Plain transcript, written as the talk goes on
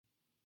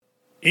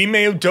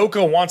Ime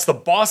Udoka wants the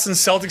Boston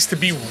Celtics to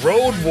be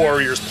road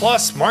warriors.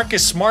 Plus,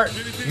 Marcus Smart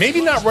maybe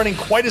not running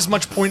quite as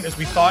much point as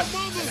we thought.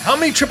 And how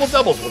many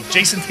triple-doubles will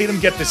Jayson Tatum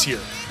get this year?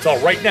 It's all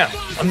right now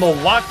on the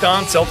Locked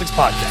On Celtics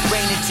podcast.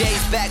 Rain and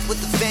Jay's back with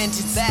the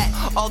vengeance.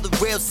 All the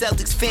real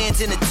Celtics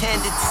fans in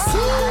attendance.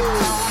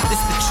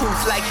 This the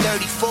truth like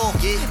 34.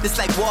 This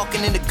like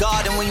walking in the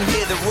garden when you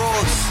hear the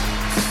roars.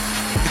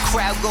 The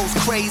crowd goes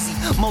crazy.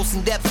 Most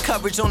in-depth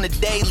coverage on the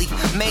daily.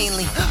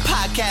 Mainly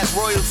podcast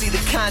royalty,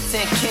 the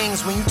content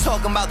kings. When you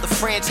talking about the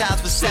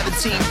franchise with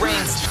 17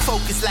 rings.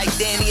 Focus like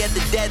Danny at the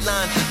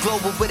deadline.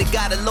 Global, but it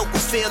got a local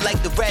feel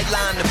like the red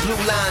line, the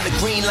blue line, the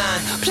green line.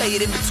 Play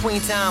it in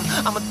between time.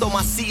 I'ma throw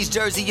my C's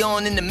jersey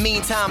on in the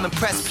meantime and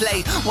press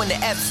play. When the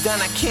F's done,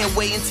 I can't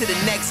wait until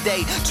the next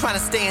day. Trying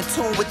to stay in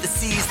tune with the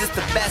C's, that's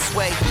the best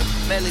way.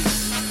 Melly.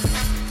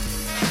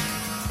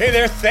 Hey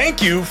there,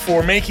 thank you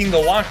for making the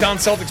Locked On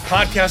Celtics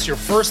podcast your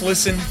first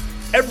listen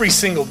every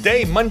single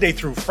day, Monday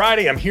through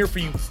Friday. I'm here for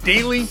you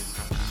daily,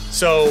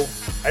 so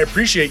I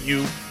appreciate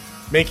you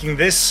making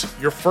this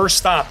your first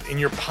stop in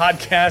your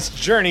podcast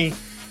journey.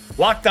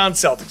 Locked On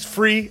Celtics,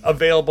 free,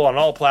 available on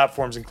all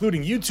platforms,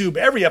 including YouTube,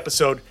 every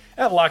episode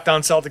at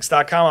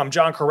LockedOnCeltics.com. I'm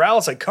John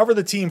Corrales. I cover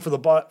the team for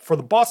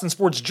the Boston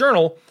Sports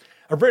Journal.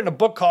 I've written a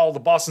book called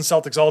The Boston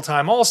Celtics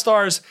All-Time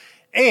All-Stars,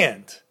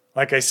 and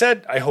like I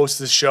said, I host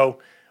this show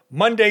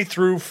Monday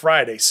through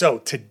Friday. So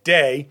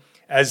today,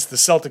 as the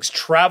Celtics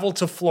travel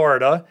to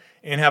Florida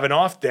and have an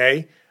off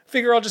day, I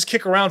figure I'll just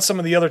kick around some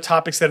of the other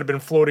topics that have been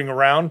floating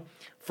around.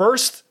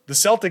 First, the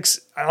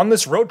Celtics on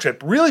this road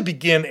trip really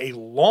begin a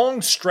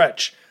long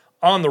stretch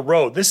on the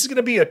road. This is going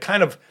to be a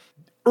kind of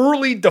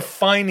early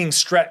defining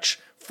stretch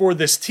for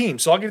this team.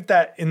 So I'll get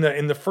that in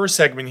the first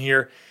segment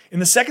here. In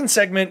the second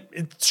segment,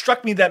 it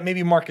struck me that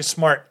maybe Marcus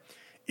Smart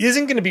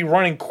isn't going to be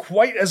running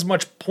quite as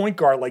much point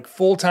guard, like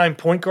full-time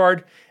point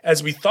guard,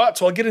 as we thought.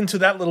 So I'll get into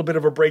that little bit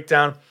of a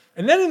breakdown.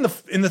 And then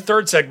in the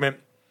third segment,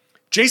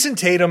 Jayson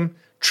Tatum,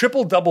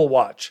 triple-double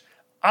watch.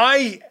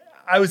 I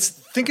was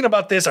thinking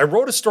about this. I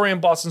wrote a story in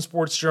Boston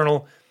Sports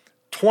Journal,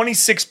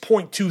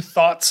 26.2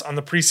 thoughts on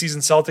the preseason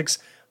Celtics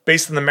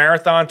based on the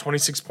marathon,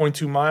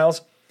 26.2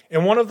 miles.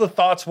 And one of the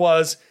thoughts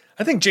was,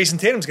 I think Jayson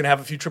Tatum's going to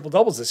have a few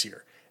triple-doubles this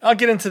year. I'll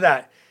get into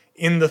that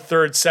in the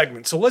third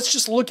segment. So let's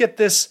just look at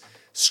this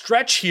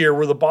stretch here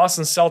where the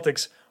Boston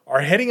Celtics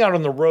are heading out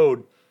on the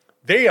road.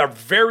 They are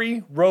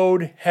very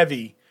road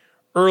heavy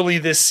early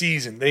this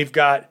season. They've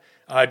got,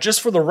 just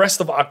for the rest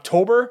of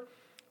October,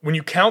 when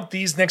you count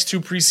these next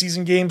two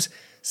preseason games,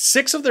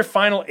 6 of their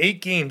final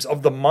 8 games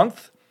of the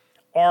month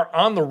are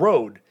on the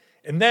road.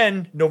 And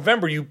then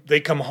November, they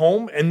come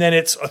home, and then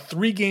it's a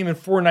 3-game and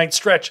 4-night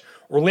stretch.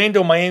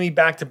 Orlando, Miami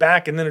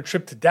back-to-back, and then a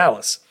trip to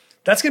Dallas.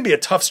 That's going to be a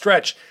tough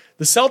stretch.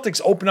 The Celtics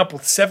open up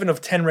with 7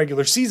 of 10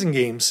 regular season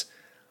games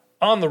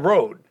on the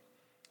road.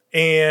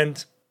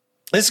 And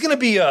this is going to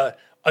be a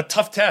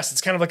tough test. It's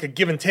kind of like a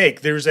give and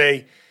take. There's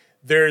a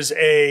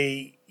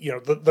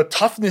the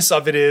toughness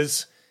of it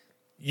is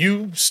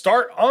you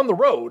start on the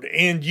road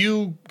and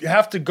you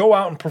have to go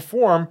out and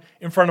perform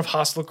in front of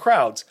hostile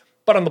crowds.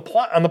 But on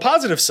the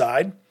positive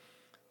side,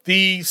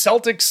 the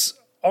Celtics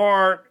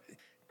are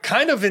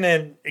kind of in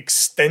an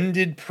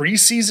extended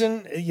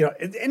preseason,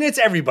 and it's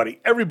everybody.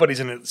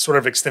 Everybody's in a sort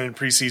of extended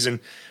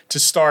preseason to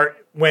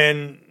start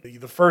when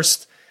the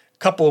first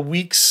couple of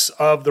weeks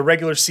of the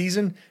regular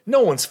season, no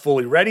one's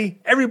fully ready.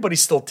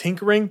 Everybody's still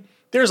tinkering.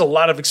 There's a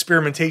lot of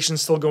experimentation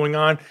still going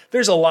on.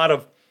 There's a lot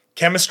of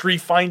chemistry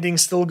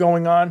findings still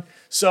going on.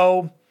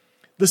 So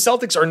the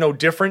Celtics are no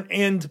different.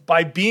 And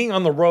by being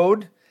on the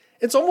road,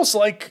 it's almost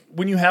like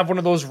when you have one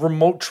of those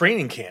remote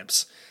training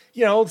camps.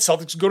 The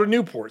Celtics go to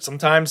Newport.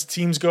 Sometimes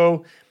teams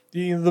go,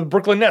 the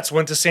Brooklyn Nets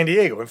went to San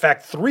Diego. In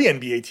fact, 3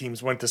 NBA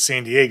teams went to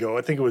San Diego.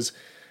 I think it was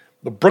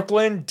the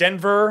Brooklyn,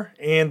 Denver,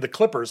 and the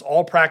Clippers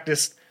all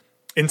practiced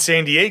in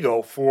San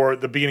Diego for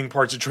the beginning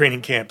parts of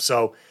training camp.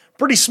 So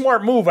pretty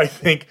smart move, I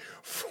think,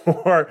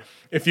 for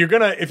if you're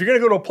gonna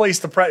go to a place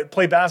to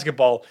play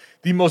basketball,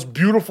 the most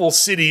beautiful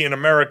city in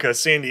America,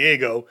 San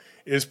Diego,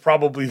 is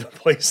probably the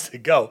place to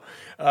go.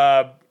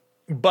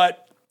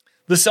 But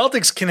the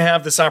Celtics can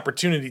have this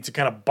opportunity to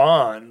kind of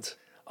bond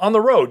on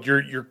the road.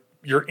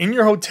 You're in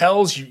your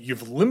hotels.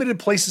 You've limited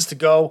places to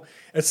go.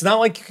 It's not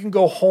like you can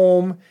go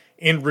home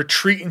and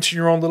retreat into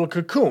your own little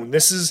cocoon.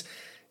 This is,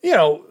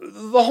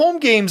 the home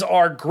games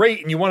are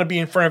great and you want to be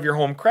in front of your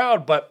home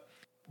crowd, but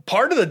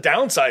part of the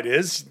downside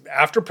is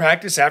after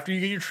practice, after you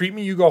get your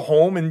treatment, you go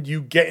home and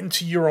you get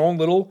into your own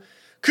little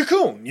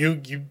cocoon.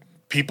 You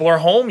people are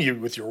home, you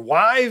with your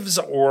wives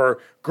or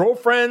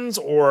girlfriends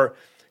or,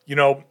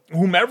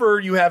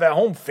 whomever you have at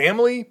home,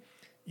 family,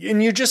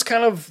 and you just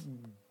kind of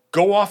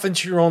go off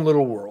into your own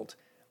little world.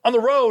 On the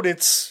road,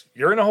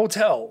 you're in a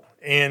hotel,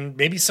 and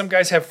maybe some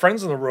guys have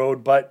friends on the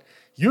road, but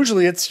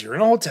usually you're in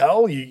a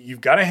hotel,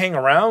 you've got to hang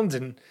around,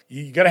 and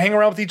you got to hang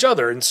around with each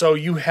other. And so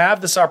you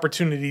have this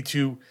opportunity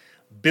to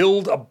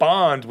build a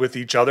bond with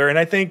each other, and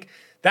I think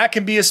that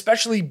can be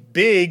especially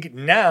big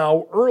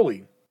now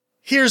early.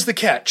 Here's the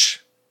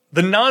catch.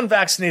 The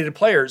non-vaccinated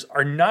players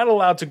are not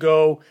allowed to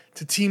go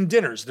to team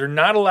dinners. They're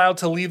not allowed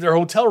to leave their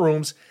hotel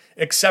rooms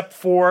except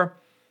for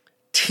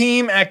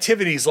team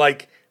activities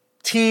like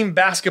team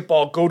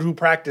basketball, go-to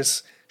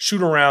practice,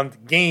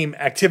 shoot-around, game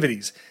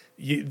activities.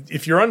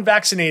 If you're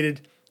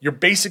unvaccinated, you're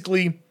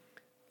basically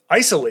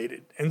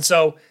isolated. And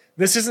so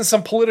this isn't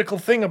some political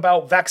thing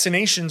about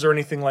vaccinations or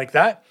anything like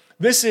that.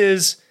 This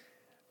is,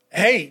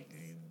 hey,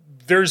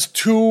 there's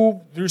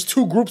two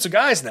groups of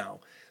guys now.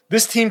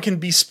 This team can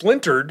be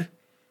splintered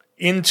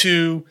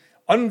into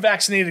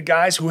unvaccinated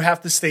guys who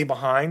have to stay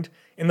behind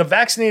and the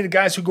vaccinated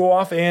guys who go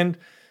off and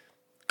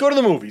go to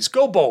the movies,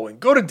 go bowling,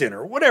 go to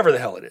dinner, whatever the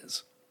hell it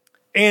is.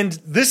 And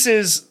this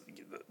is,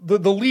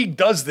 the league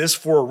does this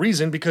for a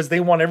reason because they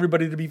want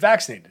everybody to be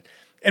vaccinated.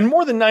 And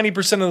more than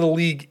 90% of the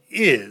league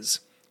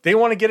is. They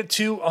want to get it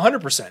to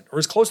 100% or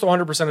as close to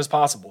 100% as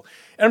possible.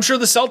 And I'm sure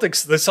the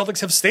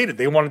Celtics have stated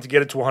they wanted to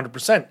get it to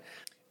 100%.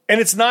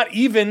 And it's not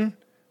even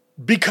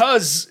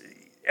because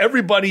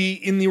everybody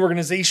in the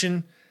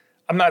organization,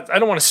 I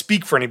don't want to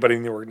speak for anybody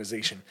in the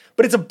organization,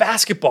 but it's a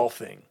basketball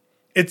thing.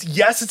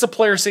 It's a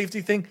player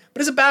safety thing,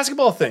 but it's a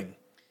basketball thing.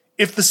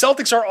 If the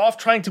Celtics are off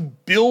trying to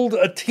build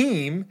a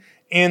team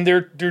and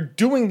they're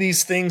doing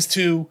these things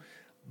to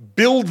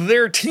build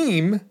their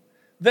team,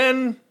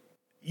 then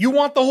you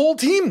want the whole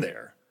team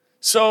there.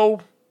 So,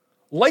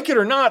 like it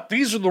or not,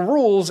 these are the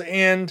rules,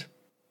 and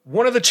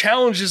one of the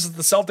challenges that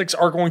the Celtics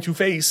are going to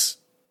face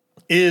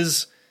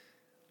is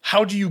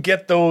how do you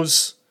get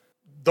those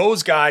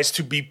guys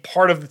to be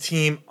part of the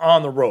team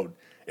on the road?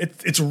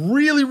 It's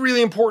really,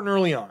 really important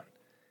early on.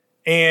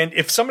 And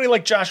if somebody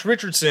like Josh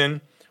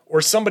Richardson or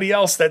somebody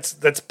else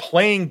that's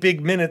playing big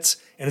minutes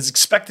and is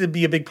expected to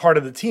be a big part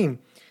of the team,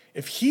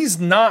 if he's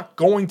not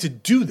going to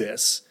do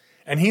this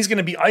and he's going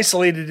to be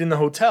isolated in the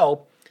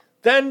hotel,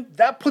 then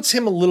that puts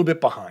him a little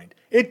bit behind.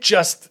 It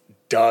just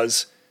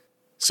does.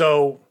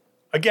 So,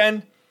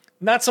 again,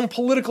 not some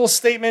political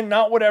statement,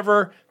 not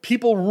whatever.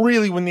 People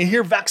really, when they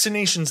hear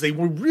vaccinations, they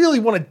really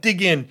want to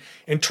dig in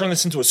and turn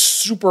this into a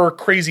super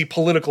crazy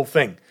political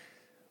thing.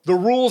 The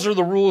rules are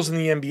the rules in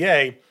the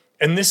NBA,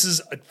 and this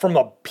is, from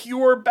a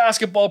pure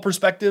basketball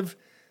perspective,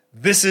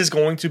 this is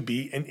going to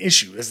be an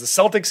issue. As the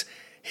Celtics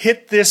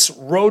hit this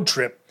road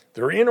trip,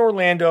 they're in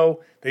Orlando,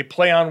 they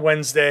play on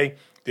Wednesday,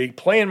 they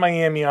play in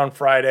Miami on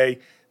Friday.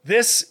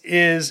 This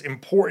is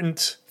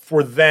important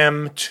for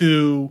them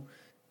to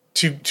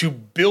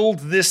build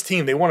this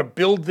team. They want to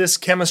build this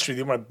chemistry.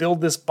 They want to build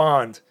this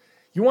bond.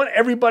 You want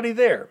everybody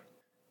there.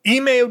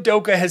 Ime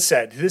Udoka has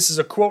said, this is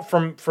a quote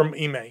from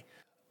Ime,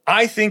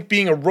 I think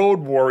being a road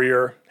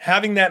warrior,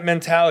 having that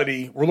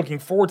mentality, we're looking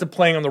forward to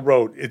playing on the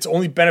road. It's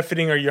only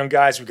benefiting our young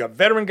guys. We've got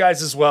veteran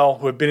guys as well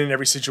who have been in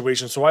every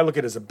situation. So I look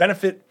at it as a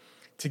benefit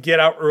to get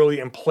out early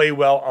and play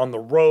well on the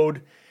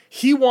road.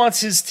 He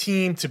wants his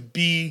team to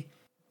be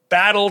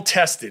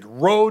battle-tested,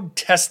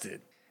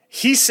 road-tested.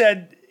 He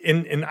said,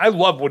 and I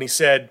love what he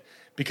said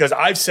because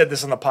I've said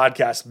this on the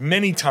podcast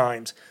many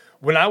times.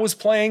 When I was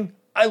playing,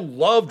 I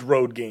loved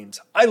road games.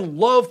 I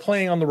love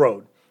playing on the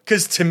road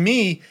because to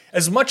me,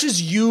 as much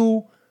as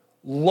you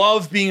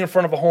love being in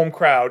front of a home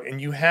crowd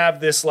and you have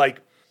this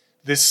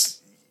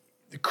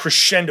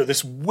crescendo,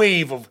 this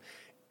wave of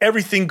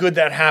everything good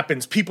that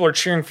happens, people are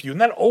cheering for you,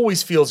 and that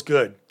always feels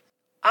good.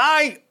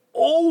 I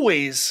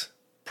always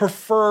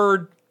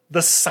preferred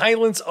the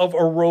silence of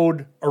a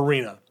road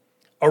arena,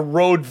 a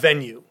road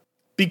venue,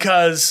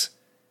 because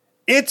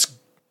it's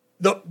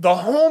the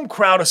home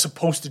crowd is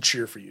supposed to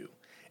cheer for you,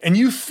 and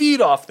you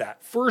feed off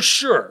that for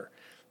sure.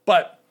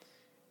 But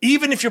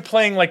even if you're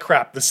playing like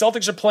crap, the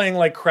Celtics are playing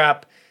like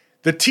crap,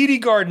 the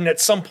TD Garden at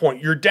some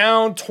point, you're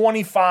down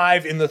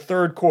 25 in the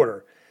third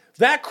quarter.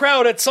 That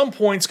crowd at some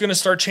point is going to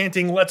start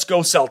chanting, "Let's go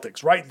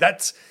Celtics," right?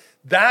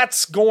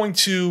 That's going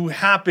to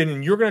happen,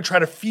 and you're going to try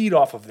to feed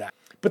off of that.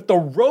 But the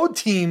road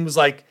team was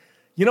like,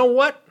 you know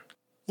what?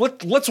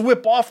 Let's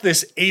whip off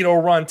this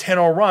 8-0 run,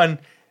 10-0 run,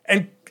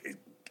 and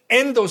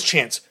end those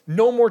chants.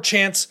 No more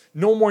chants,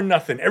 no more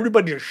nothing.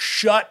 Everybody just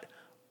shut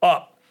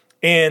up.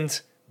 And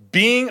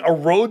being a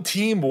road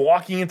team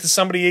walking into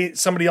somebody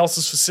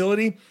else's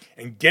facility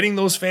and getting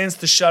those fans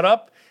to shut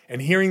up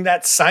and hearing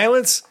that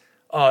silence,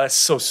 that's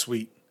so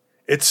sweet.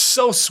 It's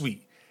so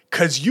sweet.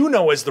 Because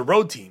as the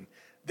road team,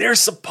 they're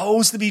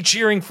supposed to be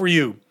cheering for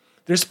you.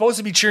 They're supposed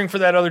to be cheering for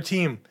that other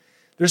team.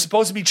 They're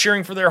supposed to be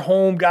cheering for their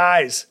home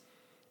guys,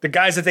 the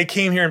guys that they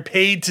came here and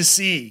paid to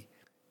see.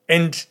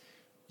 And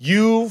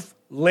you've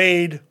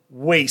laid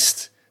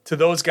waste to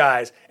those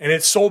guys. And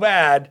it's so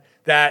bad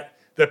that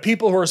the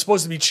people who are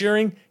supposed to be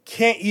cheering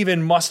can't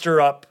even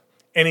muster up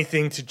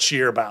anything to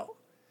cheer about.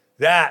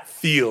 That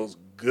feels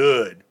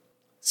good.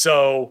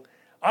 So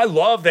I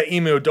love that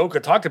Ime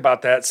Udoka talked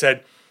about that,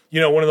 said,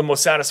 one of the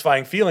most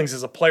satisfying feelings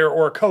as a player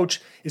or a coach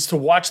is to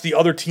watch the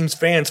other team's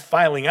fans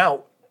filing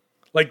out.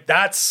 Like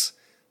that's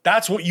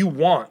what you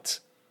want.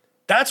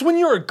 That's when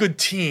you're a good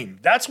team.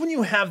 That's when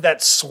you have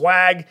that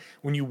swag,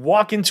 when you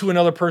walk into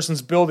another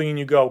person's building and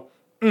you go,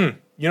 you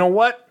know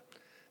what?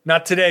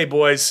 Not today,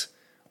 boys.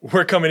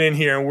 We're coming in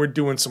here and we're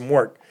doing some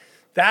work.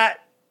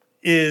 That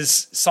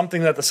is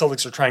something that the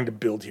Celtics are trying to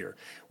build here.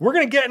 We're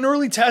going to get an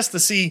early test to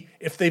see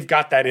if they've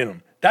got that in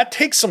them. That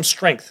takes some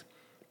strength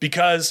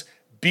because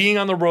being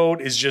on the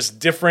road is just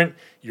different.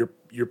 You're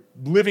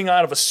living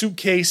out of a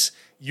suitcase.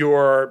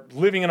 You're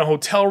living in a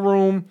hotel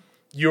room.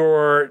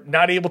 You're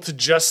not able to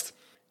just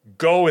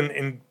go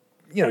and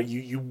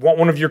you want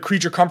one of your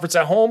creature comforts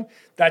at home.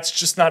 That's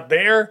just not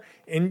there.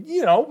 And,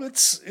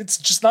 it's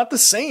just not the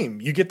same.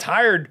 You get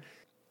tired.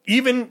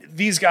 Even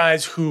these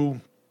guys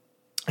who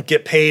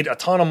get paid a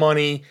ton of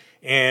money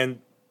and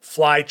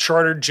fly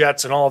chartered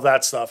jets and all of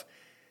that stuff,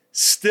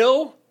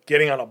 still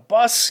getting on a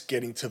bus,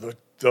 getting to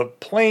the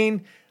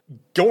plane,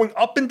 going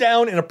up and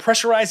down in a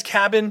pressurized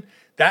cabin,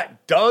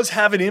 that does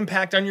have an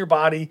impact on your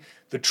body.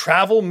 The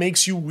travel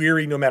makes you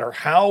weary no matter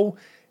how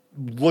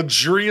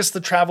luxurious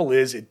the travel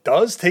is. It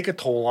does take a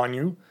toll on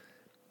you.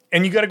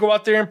 And you got to go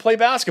out there and play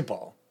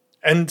basketball.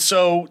 And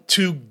so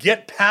to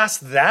get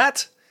past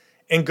that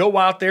and go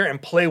out there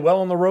and play well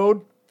on the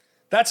road,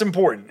 that's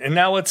important. And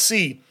now let's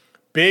see.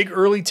 Big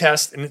early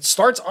test, and it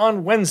starts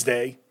on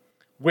Wednesday,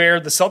 where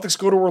the Celtics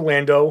go to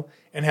Orlando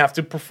and have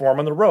to perform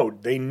on the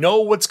road. They know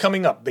what's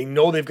coming up. They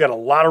know they've got a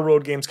lot of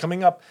road games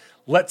coming up.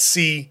 Let's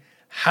see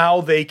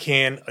how they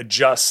can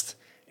adjust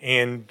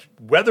and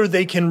whether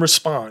they can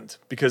respond.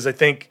 Because I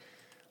think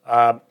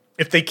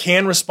if they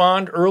can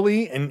respond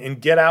early and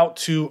get out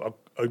to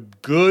a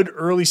good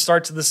early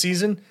start to the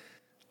season,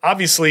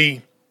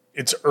 obviously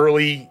it's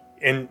early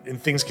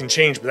and things can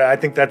change, but I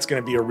think that's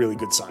going to be a really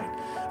good sign.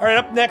 All right,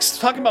 up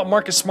next, talking about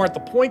Marcus Smart, the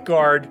point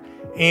guard,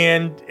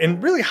 and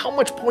really how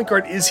much point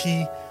guard is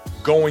he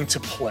going to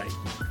play?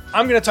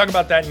 I'm going to talk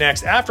about that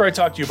next after I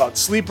talk to you about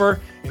Sleeper.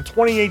 In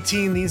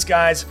 2018, these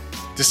guys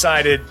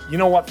decided, you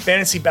know what,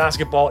 fantasy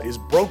basketball is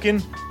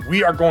broken.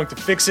 We are going to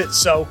fix it.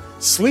 So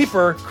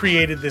Sleeper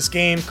created this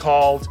game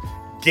called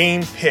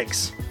Game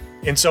Picks.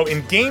 And so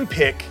in Game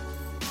Pick,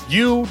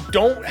 you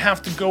don't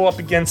have to go up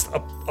against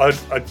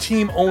a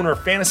team owner,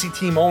 fantasy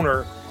team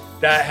owner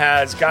that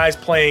has guys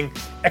playing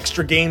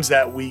extra games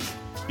that week,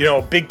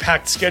 a big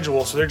packed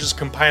schedule, so they're just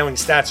compiling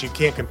stats. You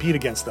can't compete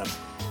against them.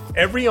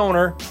 Every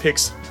owner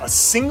picks a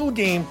single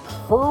game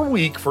per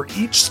week for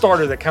each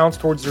starter that counts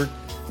towards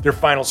their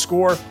final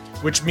score,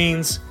 which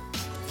means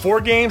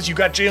 4 games, you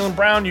got Jaylen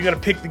Brown, you got to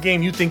pick the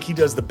game you think he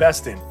does the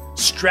best in.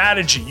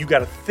 Strategy, you got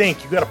to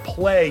think, you got to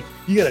play,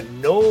 you got to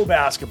know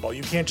basketball.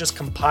 You can't just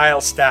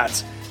compile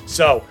stats.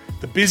 So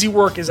the busy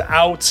work is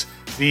out.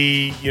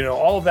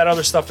 All of that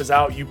other stuff is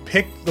out. You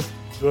pick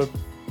the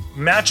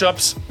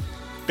matchups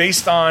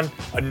based on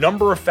a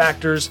number of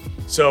factors.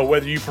 So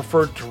whether you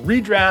prefer to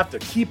redraft, a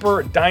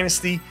keeper, a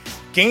dynasty,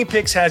 Game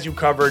Picks has you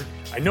covered.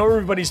 I know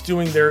everybody's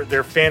doing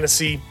their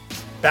fantasy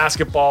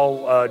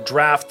basketball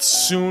drafts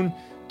soon.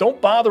 Don't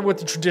bother with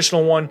the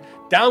traditional one.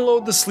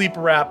 Download the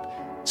Sleeper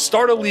app.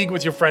 Start a league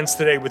with your friends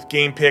today with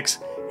Game Picks,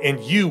 and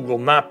you will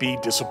not be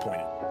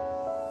disappointed.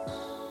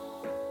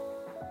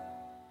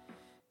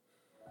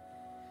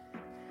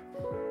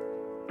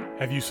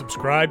 Have you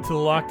subscribed to the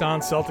Locked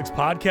On Celtics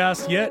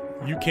podcast yet?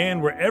 You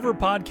can wherever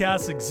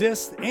podcasts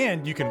exist,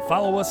 and you can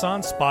follow us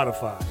on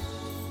Spotify.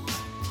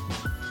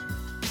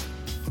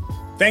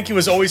 Thank you,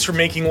 as always, for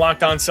making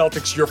Locked On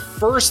Celtics your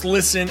first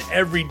listen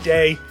every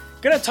day.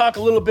 Going to talk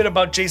a little bit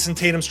about Jayson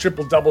Tatum's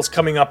triple-doubles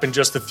coming up in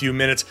just a few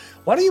minutes.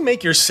 Why don't you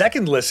make your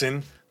second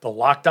listen the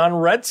Locked On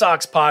Red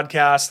Sox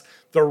podcast?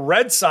 The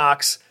Red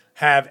Sox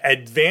have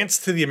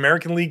advanced to the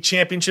American League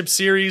Championship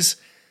Series.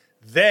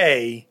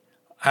 They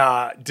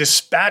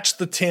dispatched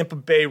the Tampa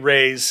Bay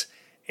Rays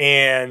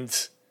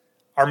and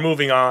are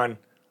moving on.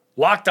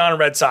 Locked On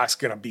Red Sox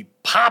going to be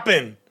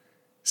popping.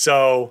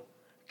 So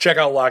check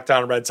out Locked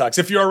On Red Sox.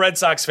 If you're a Red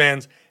Sox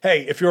fan,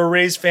 hey, if you're a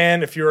Rays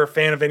fan, if you're a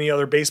fan of any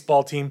other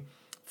baseball team,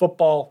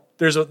 football,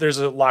 there's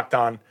a Locked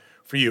On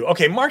for you.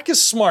 Okay,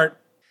 Marcus Smart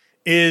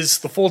is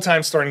the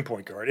full-time starting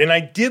point guard. And I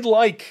did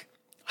like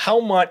how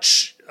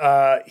much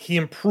he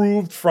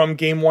improved from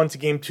game 1 to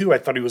game 2. I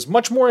thought he was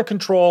much more in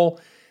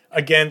control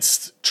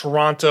against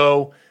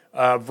Toronto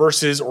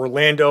versus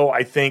Orlando.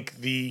 I think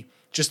the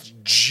just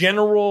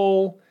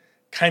general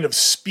kind of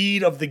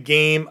speed of the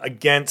game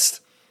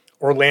against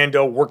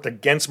Orlando worked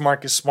against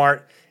Marcus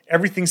Smart.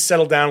 Everything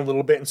settled down a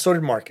little bit, and so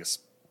did Marcus.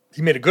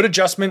 He made a good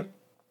adjustment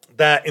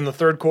that in the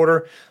third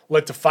quarter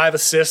led to 5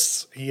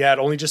 assists. He had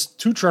only just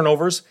 2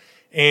 turnovers.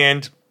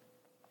 And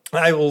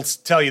I will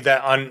tell you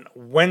that on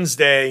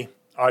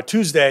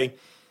Tuesday,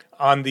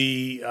 on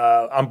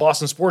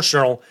Boston Sports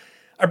Journal,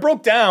 I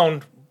broke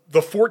down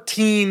the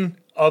 14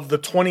 of the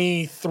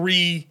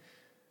 23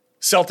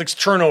 Celtics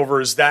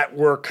turnovers that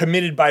were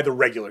committed by the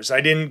regulars.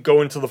 I didn't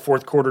go into the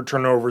fourth quarter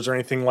turnovers or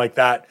anything like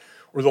that,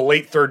 or the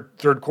late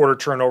third quarter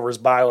turnovers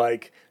by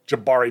like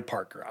Jabari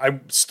Parker. I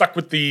stuck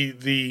with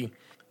the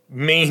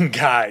main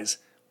guys.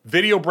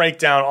 Video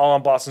breakdown all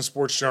on Boston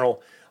Sports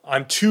Journal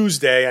on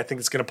Tuesday. I think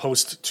it's going to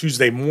post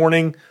Tuesday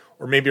morning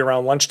or maybe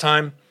around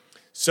lunchtime.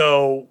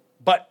 So,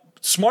 but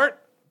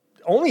Smart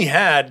only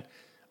had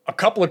a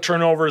couple of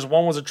turnovers.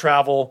 One was a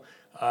travel,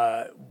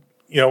 a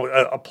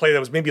play that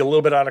was maybe a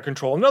little bit out of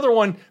control. Another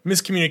one,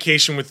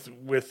 miscommunication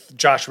with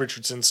Josh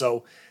Richardson.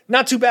 So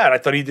not too bad. I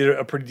thought he did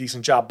a pretty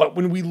decent job. But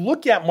when we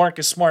look at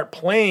Marcus Smart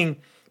playing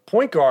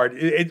point guard,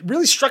 it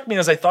really struck me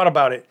as I thought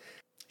about it.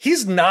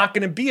 He's not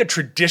going to be a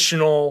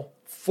traditional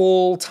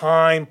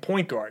full-time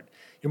point guard.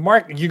 You're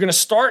going to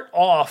start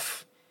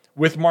off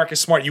with Marcus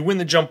Smart. You win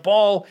the jump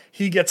ball,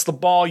 he gets the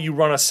ball, you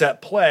run a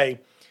set play.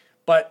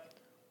 But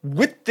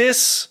with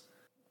this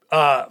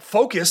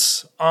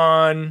focus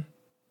on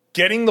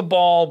getting the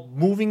ball,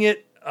 moving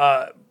it,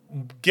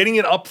 getting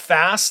it up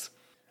fast,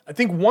 I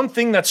think one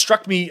thing that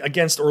struck me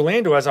against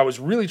Orlando as I was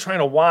really trying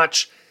to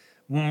watch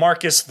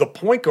Marcus, the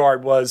point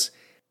guard, was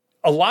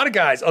a lot of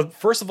guys,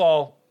 first of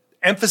all,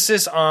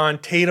 emphasis on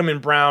Tatum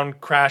and Brown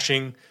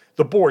crashing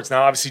the boards.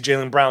 Now, obviously,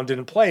 Jaylen Brown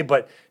didn't play,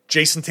 but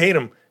Jayson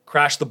Tatum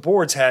crashed the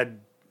boards, had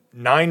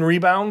 9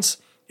 rebounds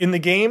in the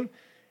game.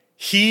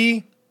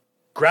 He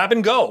grab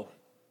and go.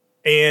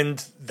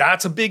 And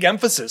that's a big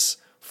emphasis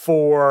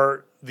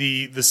for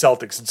the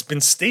Celtics. It's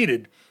been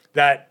stated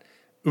that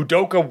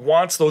Udoka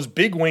wants those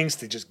big wings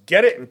to just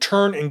get it and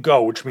turn and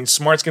go, which means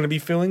Smart's going to be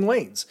filling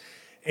lanes.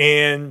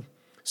 And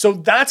so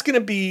that's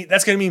going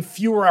to mean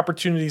fewer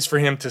opportunities for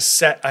him to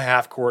set a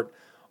half-court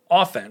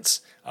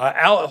offense.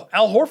 Al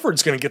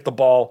Horford's going to get the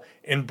ball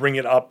and bring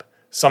it up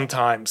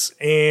sometimes.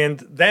 And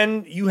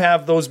then you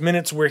have those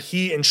minutes where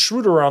he and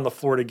Schroeder are on the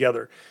floor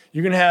together.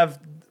 You're going to have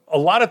a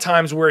lot of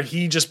times where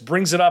he just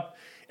brings it up,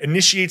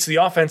 initiates the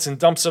offense, and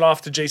dumps it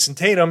off to Jayson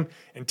Tatum,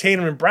 and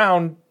Tatum and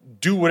Brown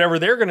do whatever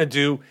they're going to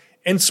do,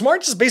 and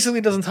Smart just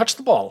basically doesn't touch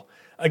the ball.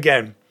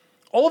 Again,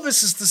 all of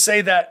this is to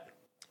say that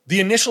the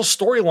initial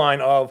storyline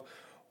of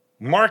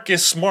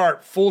Marcus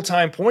Smart,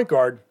 full-time point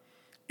guard,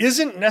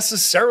 isn't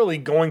necessarily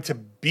going to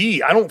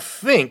be, I don't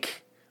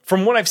think,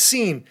 from what I've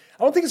seen,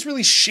 I don't think it's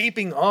really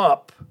shaping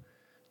up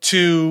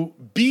to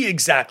be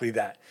exactly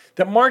that.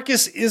 That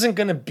Marcus isn't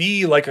going to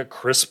be like a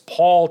Chris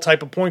Paul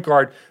type of point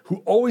guard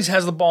who always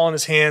has the ball in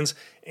his hands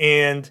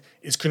and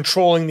is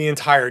controlling the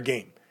entire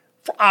game.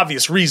 For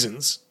obvious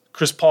reasons,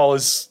 Chris Paul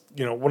is,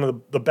 one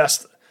of the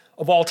best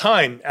of all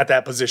time at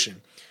that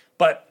position.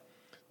 But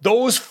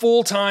those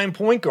full-time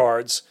point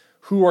guards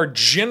who are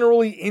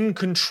generally in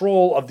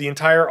control of the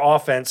entire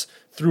offense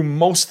through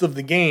most of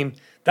the game,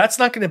 that's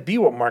not going to be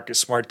what Marcus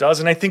Smart does.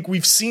 And I think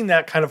we've seen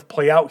that kind of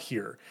play out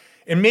here.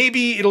 And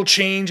maybe it'll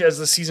change as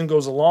the season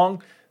goes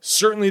along.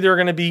 Certainly there are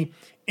going to be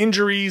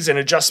injuries and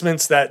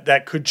adjustments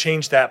that could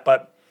change that.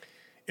 But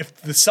if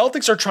the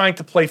Celtics are trying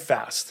to play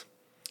fast,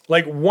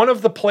 like one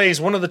of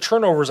the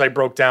turnovers I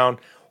broke down,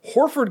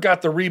 Horford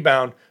got the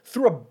rebound,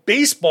 threw a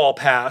baseball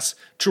pass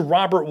to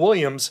Robert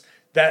Williams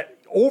that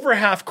over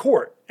half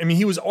court. I mean,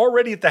 he was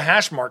already at the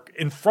hash mark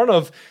in front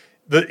of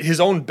his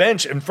own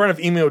bench, in front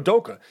of Ime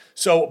Udoka.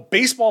 So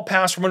baseball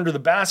pass from under the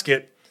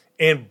basket,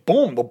 and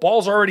boom, the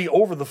ball's already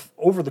over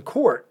the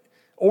court,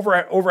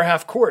 over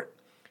half court.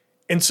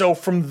 And so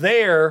from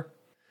there,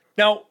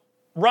 now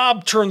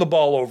Rob turned the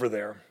ball over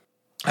there.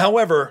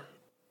 However,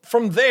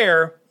 from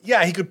there,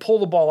 yeah, he could pull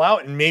the ball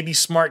out and maybe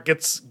Smart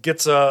gets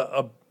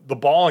the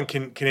ball and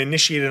can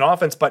initiate an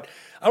offense. But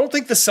I don't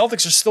think the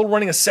Celtics are still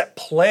running a set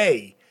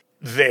play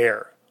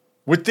there.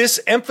 With this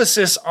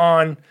emphasis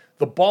on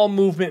the ball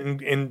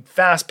movement and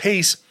fast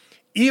pace,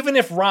 even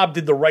if Rob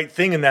did the right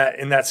thing in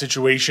that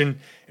situation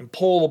and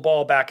pull the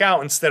ball back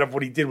out instead of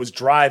what he did was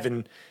drive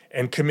and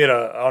commit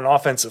an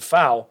offensive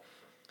foul,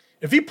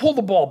 if he pulled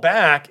the ball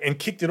back and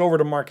kicked it over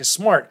to Marcus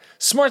Smart,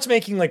 Smart's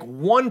making like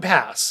one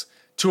pass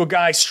to a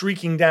guy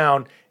streaking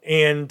down,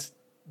 and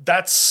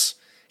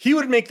he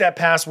would make that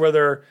pass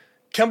whether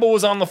Kemba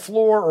was on the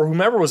floor or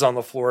whomever was on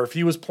the floor. If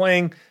he was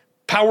playing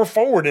power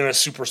forward in a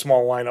super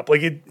small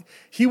lineup,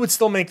 he would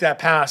still make that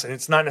pass, and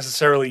it's not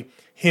necessarily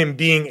him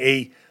being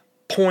a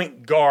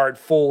point guard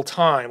full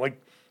time,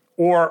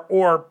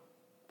 or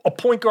a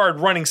point guard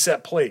running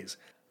set plays.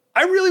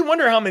 I really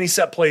wonder how many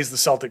set plays the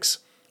Celtics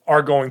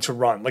are going to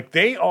run.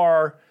 They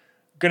are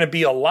going to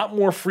be a lot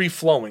more free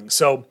flowing.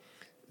 So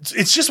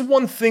it's just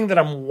one thing that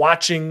I'm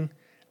watching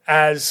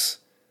as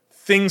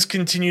things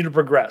continue to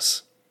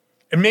progress.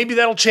 And maybe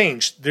that'll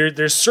change.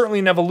 There's certainly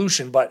an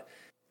evolution, but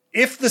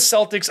if the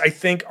Celtics, I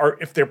think,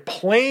 if they're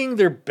playing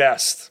their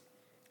best,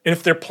 and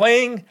if they're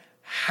playing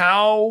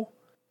how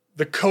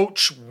the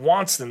coach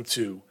wants them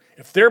to,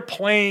 if they're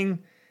playing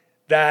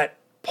that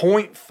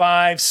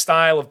 0.5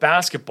 style of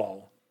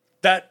basketball,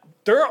 that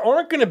there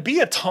aren't going to be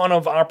a ton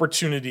of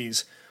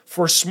opportunities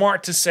for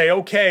Smart to say,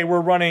 okay, we're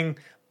running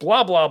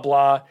blah, blah,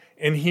 blah,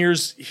 and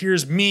here's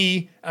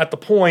me at the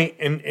point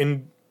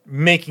and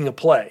making a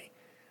play.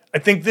 I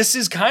think this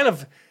is kind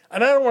of,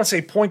 and I don't want to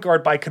say point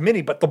guard by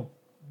committee, but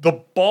the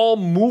ball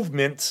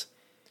movement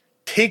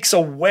takes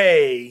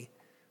away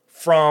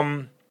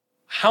from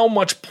how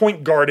much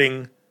point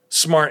guarding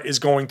Smart is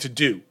going to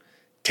do.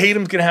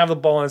 Tatum's going to have the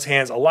ball in his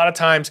hands. A lot of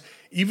times,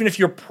 even if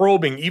you're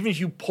probing, even if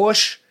you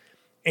push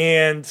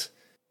and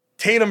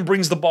Tatum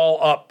brings the ball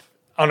up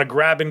on a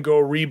grab-and-go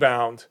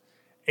rebound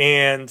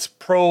and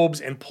probes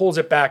and pulls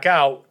it back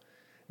out,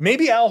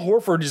 maybe Al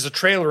Horford is a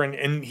trailer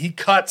and he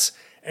cuts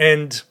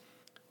and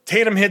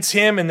Tatum hits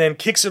him and then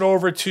kicks it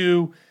over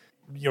to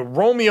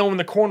Romeo in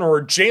the corner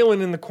or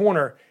Jaylen in the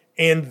corner,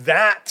 and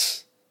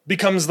that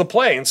becomes the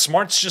play. And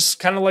Smart's just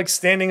kind of like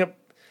standing up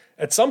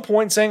at some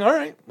point saying, all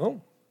right, well,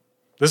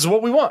 this is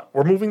what we want.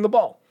 We're moving the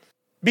ball.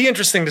 Be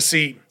interesting to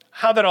see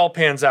how that all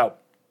pans out.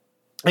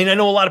 And I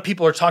know a lot of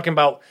people are talking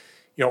about,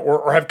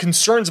 or have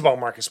concerns about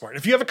Marcus Smart.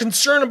 If you have a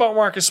concern about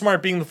Marcus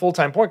Smart being the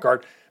full-time point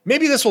guard,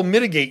 maybe this will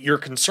mitigate your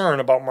concern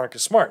about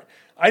Marcus Smart.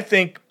 I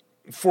think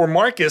for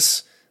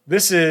Marcus,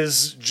 this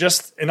is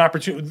just an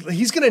opportunity.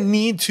 He's going to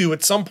need to,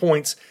 at some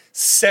points,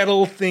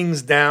 settle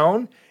things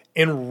down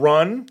and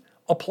run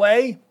a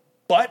play.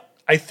 But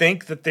I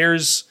think that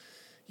there's,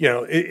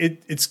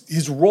 it's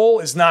his role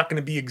is not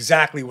going to be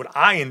exactly what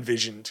I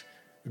envisioned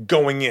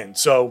going in.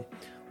 So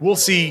we'll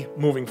see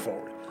moving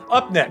forward.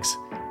 Up next,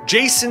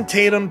 Jayson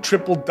Tatum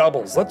triple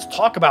doubles. Let's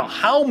talk about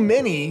how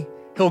many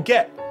he'll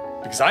get,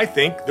 because I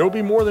think there will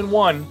be more than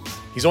one.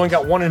 He's only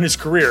got one in his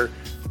career,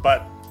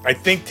 but I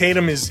think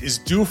Tatum is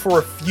due for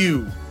a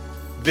few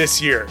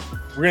this year.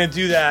 We're going to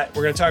do that.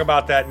 We're going to talk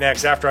about that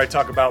next after I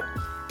talk about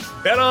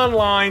Bet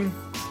Online,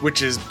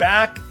 which is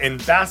back,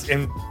 and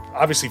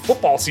obviously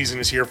football season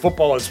is here.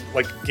 Football is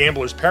like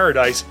gambler's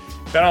paradise.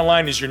 Bet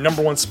Online is your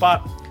number one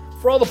spot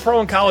for all the pro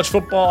and college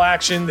football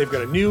action. They've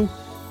got a new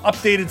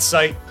updated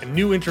site, a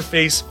new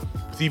interface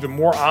with even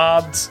more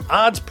odds,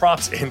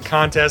 props, and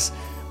contests.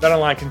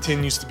 BetOnline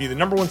continues to be the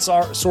number one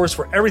source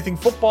for everything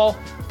football.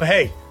 But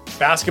hey,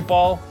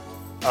 basketball,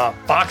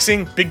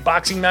 boxing, big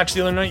boxing match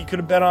the other night you could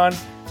have bet on.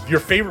 Your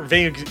favorite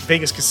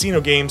Vegas casino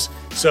games.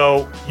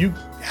 So you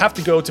have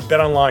to go to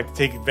BetOnline to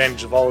take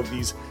advantage of all of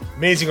these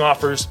amazing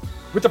offers.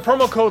 With the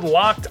promo code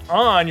Locked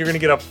On, you're going to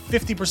get a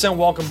 50%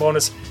 welcome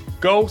bonus.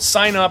 Go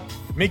sign up,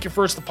 make your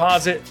first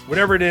deposit,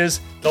 whatever it is.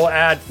 They'll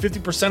add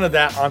 50% of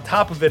that on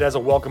top of it as a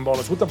welcome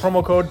bonus with the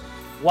promo code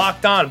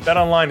Locked On.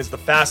 BetOnline is the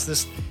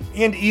fastest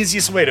and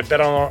easiest way to bet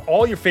on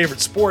all your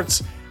favorite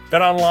sports.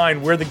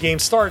 BetOnline, where the game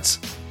starts.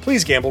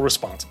 Please gamble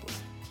responsibly.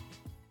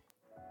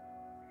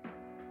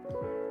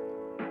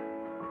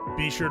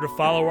 Be sure to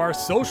follow our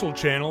social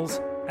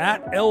channels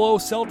at LO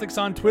Celtics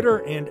on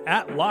Twitter and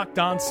at Locked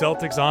On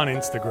Celtics on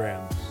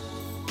Instagram.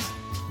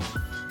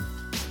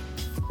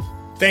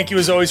 Thank you,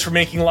 as always, for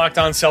making Locked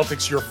On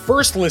Celtics your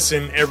first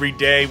listen every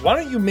day. Why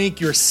don't you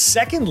make your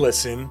second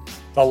listen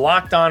the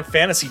Locked On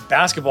Fantasy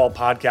Basketball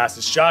Podcast?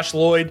 It's Josh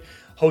Lloyd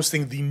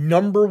hosting the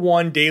number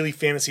one daily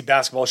fantasy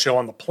basketball show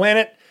on the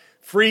planet.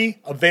 Free,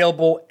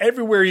 available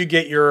everywhere you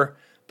get your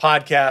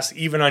podcast,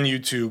 even on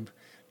YouTube.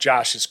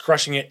 Josh is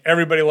crushing it.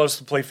 Everybody loves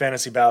to play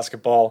fantasy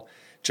basketball.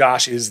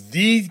 Josh is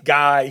the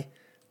guy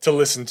to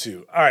listen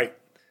to. All right,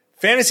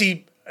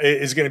 fantasy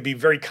is going to be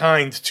very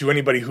kind to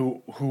anybody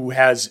who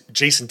has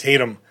Jayson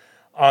Tatum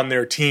on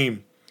their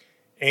team.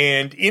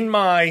 And in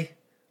my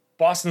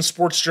Boston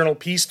Sports Journal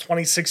piece,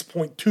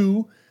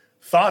 26.2,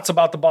 thoughts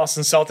about the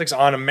Boston Celtics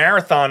on a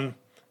marathon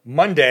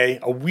Monday,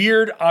 a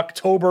weird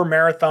October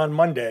marathon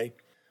Monday.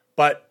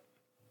 But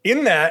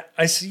in that,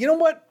 I said, you know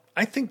what?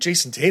 I think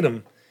Jayson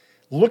Tatum,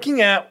 looking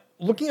at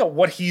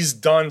what he's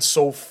done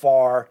so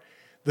far,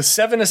 the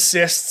 7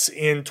 assists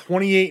in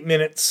 28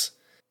 minutes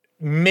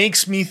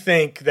makes me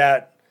think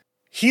that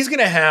he's going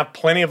to have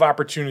plenty of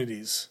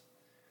opportunities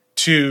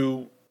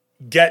to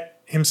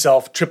get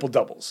himself triple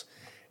doubles.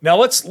 Now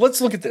let's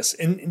look at this,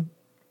 and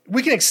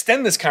we can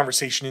extend this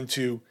conversation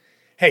into,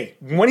 hey,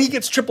 when he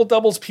gets triple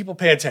doubles, people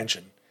pay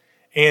attention,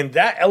 and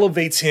that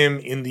elevates him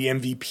in the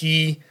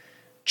MVP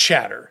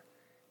chatter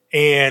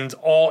and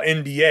all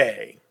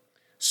NBA.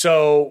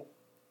 So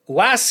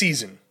last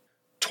season,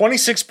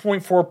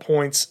 26.4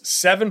 points,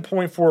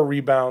 7.4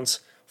 rebounds,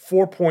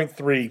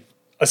 4.3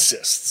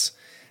 assists.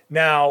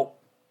 Now,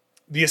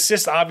 the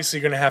assists obviously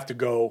are going to have to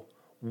go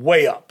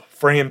way up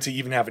for him to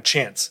even have a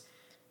chance.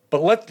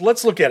 But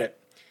let's look at it.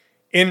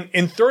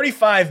 In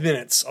 35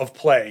 minutes of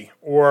play,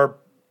 or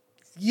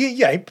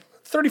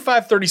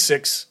 35,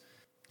 36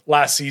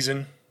 last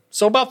season,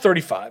 so about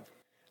 35,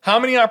 how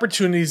many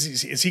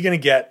opportunities is he going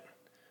to get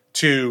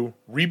to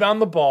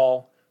rebound the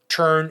ball,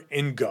 turn,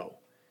 and go?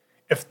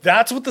 If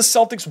that's what the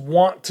Celtics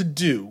want to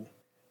do,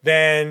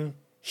 then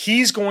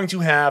he's going to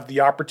have the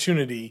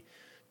opportunity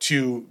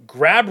to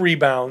grab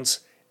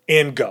rebounds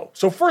and go.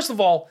 So first of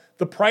all,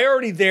 the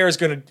priority there is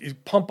going to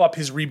pump up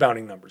his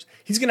rebounding numbers.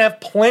 He's going to have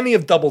plenty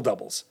of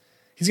double-doubles.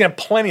 He's going to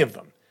have plenty of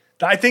them.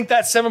 I think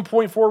that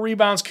 7.4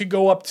 rebounds could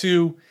go up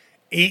to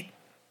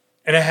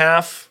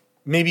 8.5,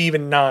 maybe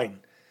even 9.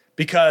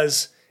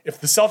 Because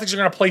if the Celtics are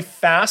going to play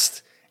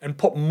fast and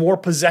put more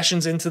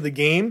possessions into the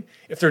game,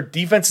 if their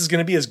defense is going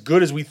to be as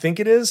good as we think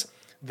it is,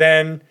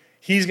 then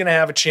he's going to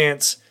have a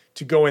chance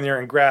to go in there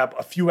and grab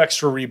a few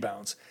extra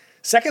rebounds.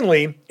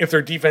 Secondly, if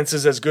their defense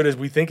is as good as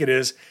we think it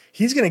is,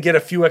 he's going to get a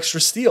few extra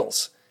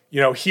steals,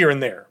 here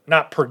and there.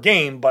 Not per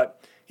game,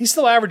 but he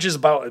still averages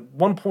about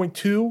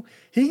 1.2.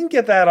 He can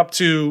get that up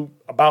to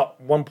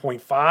about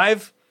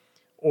 1.5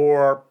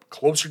 or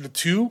closer to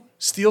 2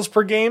 steals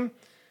per game.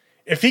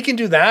 If he can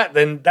do that,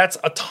 then that's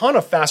a ton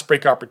of fast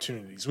break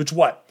opportunities, which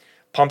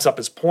pumps up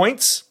his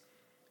points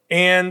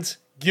and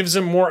gives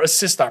him more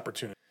assist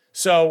opportunities.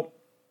 So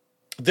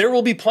there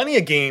will be plenty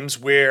of games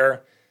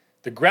where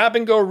the grab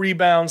and go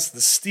rebounds,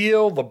 the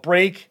steal, the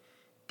break,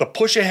 the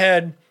push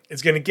ahead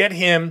is going to get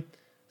him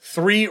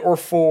 3 or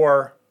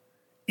 4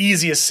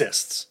 easy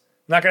assists.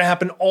 Not going to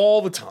happen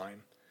all the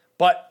time,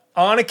 but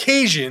on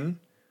occasion,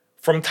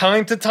 from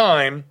time to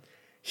time,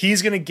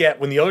 he's going to get,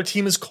 when the other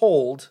team is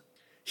cold,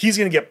 he's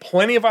going to get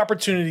plenty of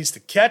opportunities to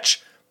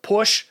catch,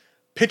 push,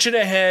 pitch it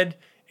ahead,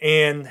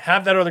 and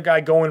have that other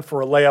guy going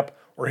for a layup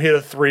or hit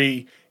a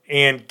 3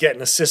 and get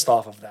an assist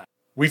off of that.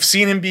 We've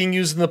seen him being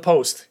used in the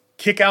post.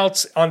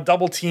 Kickouts on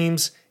double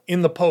teams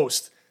in the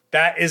post.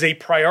 That is a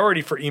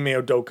priority for Ime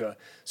Udoka.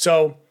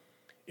 So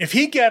if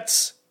he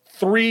gets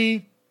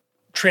 3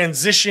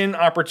 transition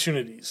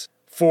opportunities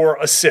for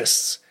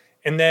assists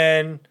and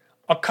then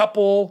a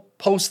couple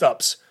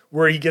post-ups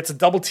where he gets a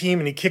double team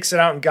and he kicks it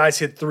out and guys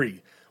hit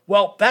 3,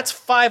 well, that's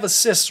 5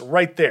 assists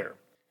right there.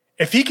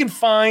 If he can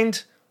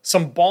find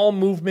some ball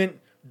movement,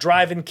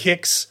 driving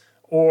kicks,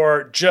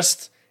 or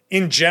just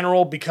in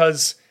general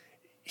because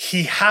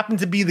he happened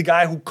to be the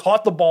guy who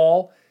caught the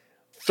ball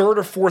 3rd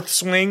or 4th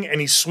swing and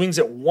he swings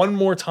it one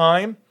more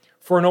time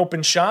for an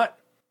open shot,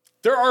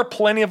 there are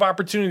plenty of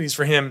opportunities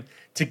for him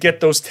to get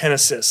those 10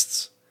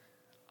 assists.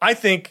 I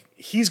think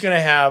he's going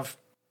to have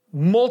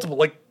multiple,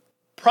 like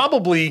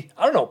probably,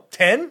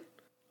 10?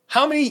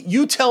 How many?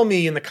 You tell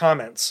me in the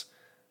comments.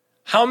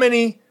 How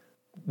many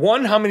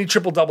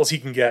triple doubles he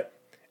can get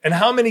and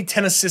how many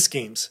 10 assist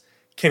games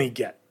can he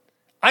get?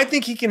 I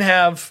think he can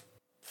have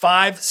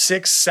 5,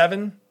 6,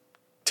 7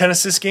 10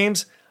 assist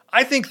games.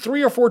 I think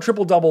 3 or 4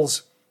 triple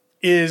doubles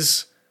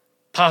is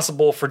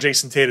possible for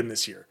Jayson Tatum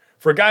this year.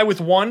 For a guy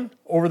with 1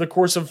 over the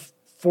course of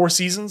 4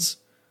 seasons,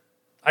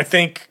 I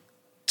think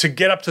to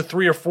get up to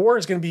 3 or 4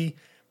 is going to be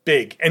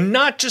big. And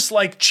not just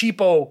like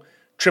cheapo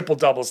triple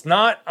doubles,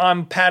 not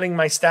I'm padding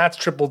my stats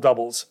triple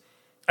doubles.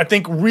 I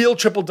think real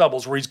triple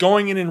doubles where he's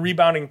going in and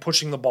rebounding,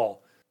 pushing the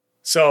ball.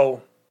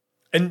 So,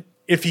 and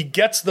if he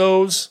gets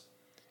those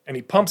and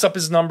he pumps up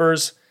his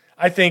numbers,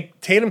 I think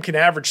Tatum can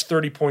average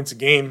 30 points a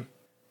game.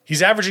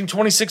 He's averaging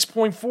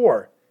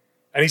 26.4.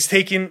 And he's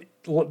taken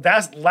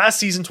last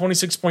season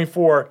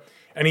 26.4,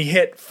 and he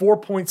hit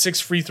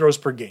 4.6 free throws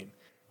per game.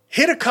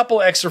 Hit a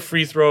couple extra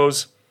free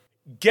throws,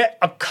 get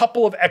a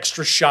couple of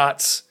extra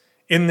shots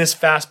in this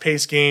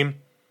fast-paced game.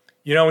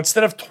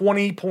 Instead of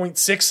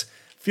 20.6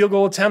 field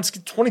goal attempts,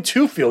 get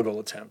 22 field goal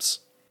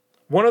attempts.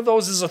 One of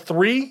those is a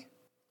 3,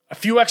 a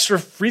few extra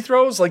free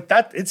throws. Like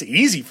that, it's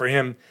easy for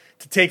him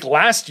to take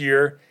last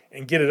year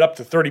and get it up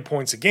to 30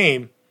 points a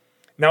game.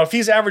 Now, if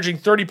he's averaging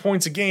 30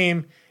 points a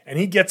game and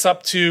he gets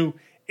up to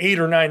 8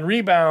 or 9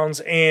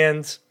 rebounds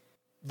and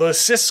the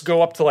assists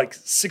go up to like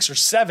 6 or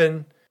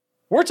 7,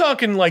 we're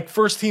talking like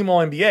first team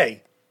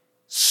All-NBA,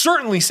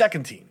 certainly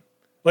second team.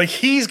 Like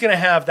he's going to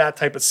have that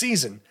type of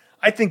season.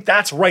 I think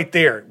that's right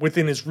there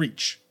within his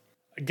reach.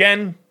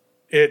 Again,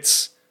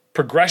 it's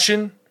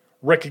progression,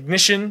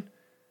 recognition,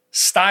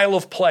 style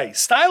of play.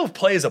 Style of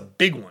play is a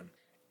big one.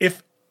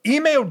 If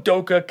Ime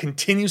Udoka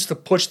continues to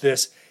push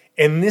this,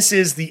 and this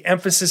is the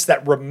emphasis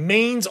that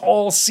remains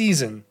all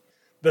season,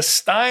 the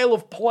style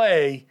of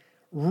play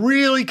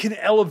really can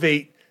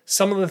elevate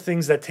some of the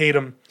things that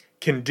Tatum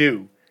can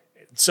do.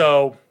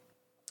 So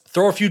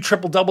throw a few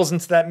triple doubles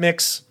into that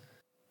mix.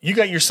 You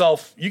got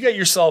yourself,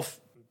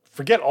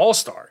 forget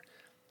all-star.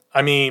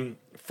 I mean,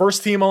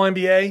 first team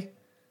All-NBA,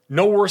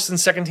 no worse than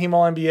second team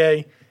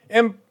All-NBA.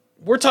 And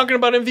we're talking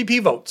about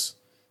MVP votes.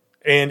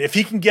 And if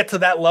he can get to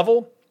that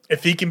level,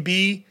 if he can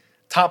be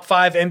top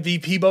 5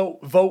 MVP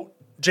vote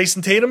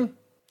Jayson Tatum,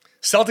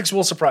 Celtics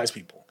will surprise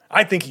people.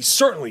 I think he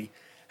certainly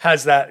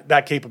has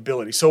that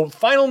capability. So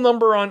final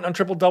number on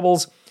triple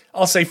doubles,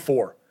 I'll say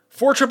 4.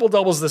 4 triple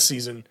doubles this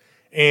season.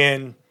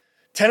 And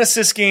 10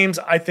 assist games,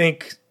 I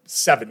think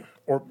 7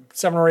 or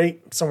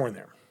 8, somewhere in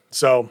there.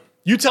 So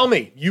you tell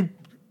me. You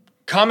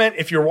comment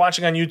if you're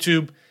watching on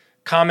YouTube.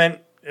 Comment,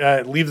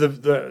 leave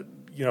the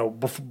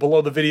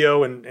below the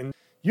video, and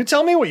you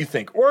tell me what you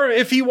think. Or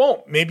if he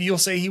won't, maybe you'll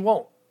say he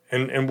won't,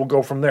 and we'll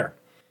go from there.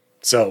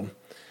 So,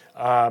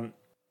 all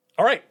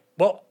right.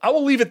 Well, I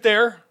will leave it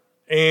there,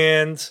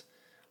 and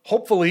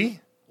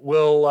hopefully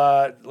we'll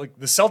like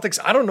the Celtics.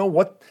 I don't know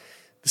what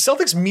the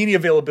Celtics media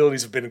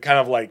availabilities have been kind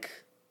of like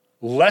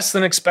less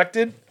than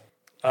expected.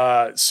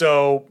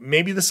 So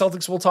maybe the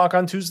Celtics will talk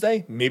on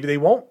Tuesday. Maybe they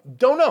won't.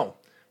 Don't know.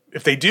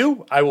 If they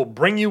do, I will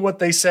bring you what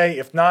they say.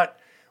 If not,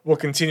 we'll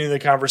continue the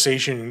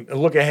conversation and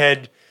look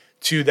ahead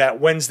to that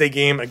Wednesday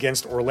game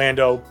against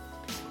Orlando.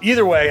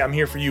 Either way, I'm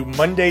here for you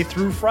Monday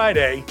through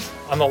Friday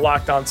on the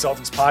Locked On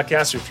Celtics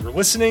podcast. So if you're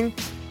listening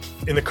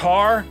in the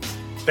car,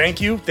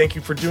 thank you. Thank you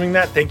for doing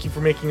that. Thank you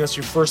for making us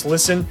your first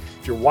listen.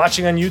 If you're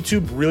watching on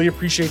YouTube, really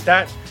appreciate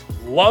that.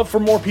 Love for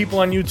more people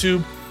on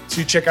YouTube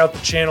to check out the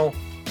channel.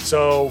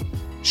 So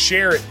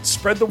share it.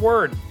 Spread the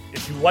word.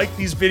 If you like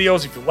these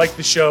videos, if you like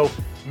the show,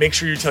 make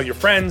sure you tell your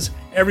friends,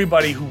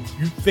 everybody who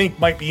you think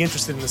might be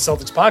interested in the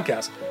Celtics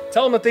podcast.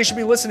 Tell them that they should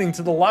be listening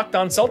to the Locked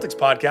On Celtics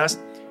podcast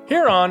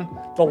here on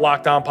the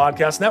Locked On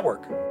Podcast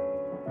Network.